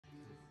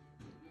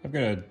I've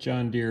got a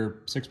John Deere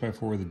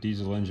 6x4 with a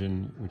diesel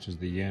engine, which is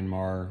the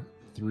Yanmar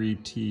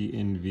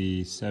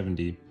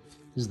 3TNV70.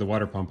 This is the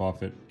water pump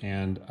off it,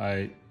 and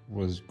I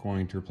was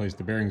going to replace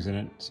the bearings in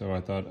it, so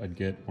I thought I'd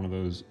get one of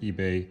those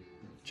eBay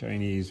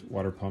Chinese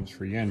water pumps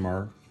for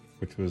Yanmar,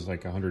 which was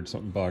like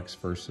 $100-something bucks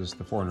versus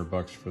the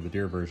 $400 for the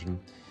Deere version.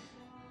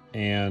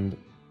 And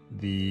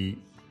the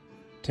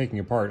taking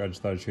apart, I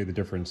just thought I'd show you the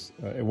difference.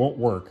 It won't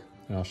work,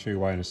 and I'll show you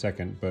why in a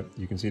second, but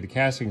you can see the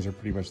castings are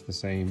pretty much the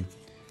same.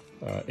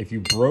 If you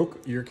broke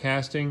your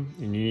casting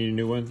and you need a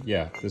new one,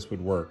 yeah, this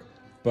would work.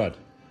 But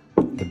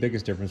the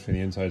biggest difference between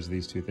the insides of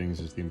these two things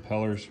is the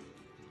impellers.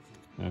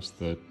 That's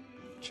the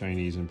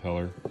Chinese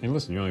impeller. And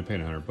listen, you're only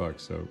paying $100,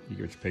 so you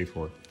get what you pay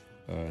for.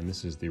 And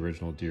this is the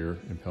original Deere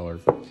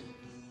impeller.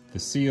 The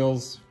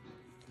seals,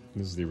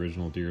 this is the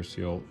original Deere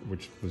seal,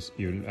 which was,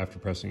 even after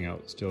pressing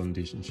out, still in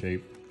decent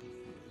shape.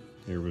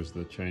 Here was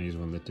the Chinese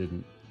one that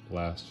didn't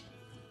last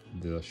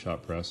the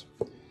shot press.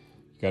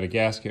 Got a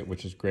gasket,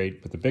 which is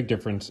great, but the big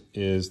difference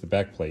is the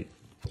back plate.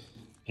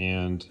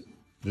 And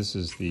this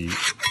is the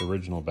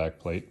original back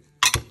plate.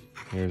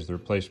 Here's the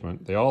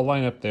replacement. They all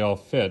line up, they all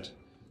fit,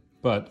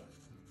 but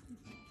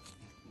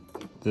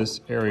this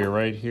area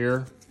right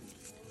here,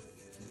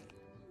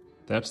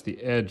 that's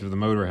the edge of the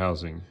motor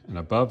housing. And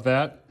above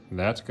that,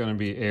 that's gonna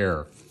be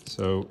air.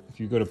 So if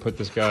you go to put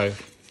this guy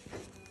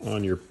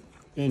on your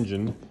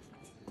engine,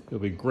 it'll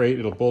be great,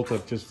 it'll bolt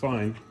up just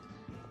fine,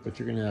 but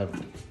you're gonna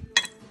have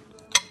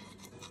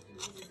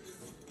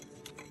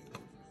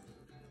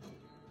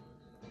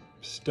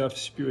stuff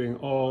spewing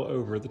all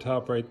over the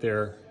top right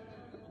there,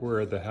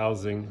 where the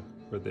housing,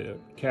 where the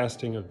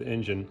casting of the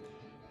engine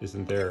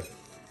isn't there.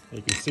 And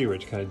you can see where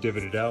it's kind of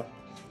divoted out.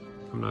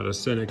 I'm not a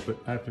cynic, but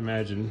I have to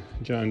imagine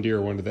John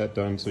Deere wanted that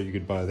done so you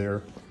could buy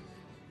their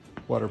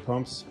water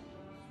pumps.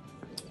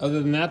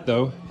 Other than that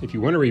though, if you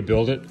want to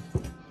rebuild it,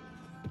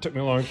 it took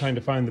me a long time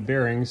to find the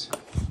bearings.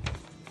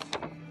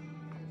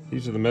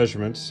 These are the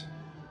measurements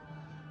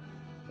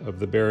of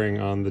the bearing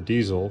on the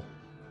diesel.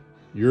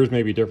 Yours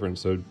may be different,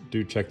 so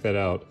do check that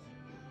out.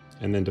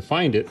 And then to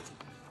find it,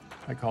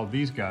 I called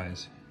these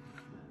guys.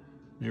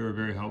 They were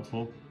very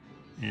helpful.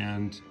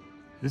 And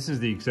this is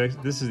the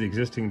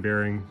existing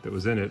bearing that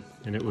was in it,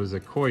 and it was a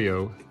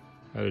Koyo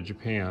out of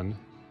Japan.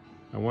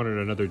 I wanted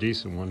another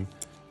decent one.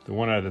 The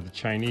one out of the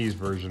Chinese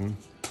version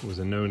was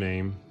a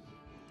no-name.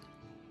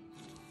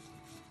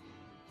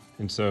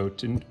 And so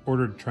in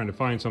order to try to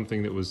find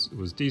something that was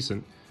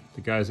decent,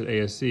 the guys at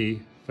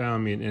ASC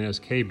found me an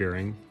NSK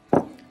bearing.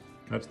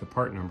 That's the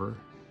part number,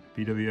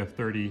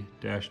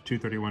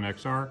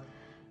 BWF30-231XR,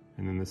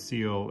 and then the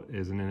seal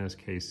is an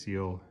NSK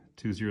seal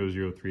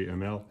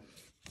 2003ML,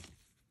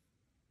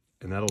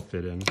 and that'll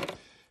fit in. The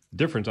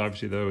difference,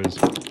 obviously, though, is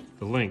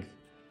the length.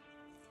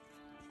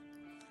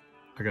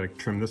 I gotta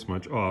trim this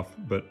much off,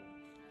 but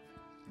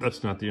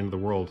that's not the end of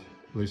the world.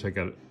 At least I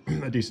got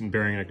a decent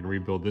bearing. I can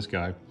rebuild this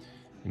guy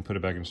and put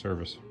it back in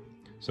service.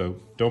 So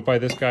don't buy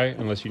this guy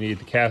unless you need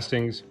the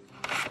castings.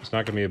 It's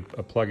not gonna be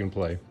a plug and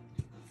play.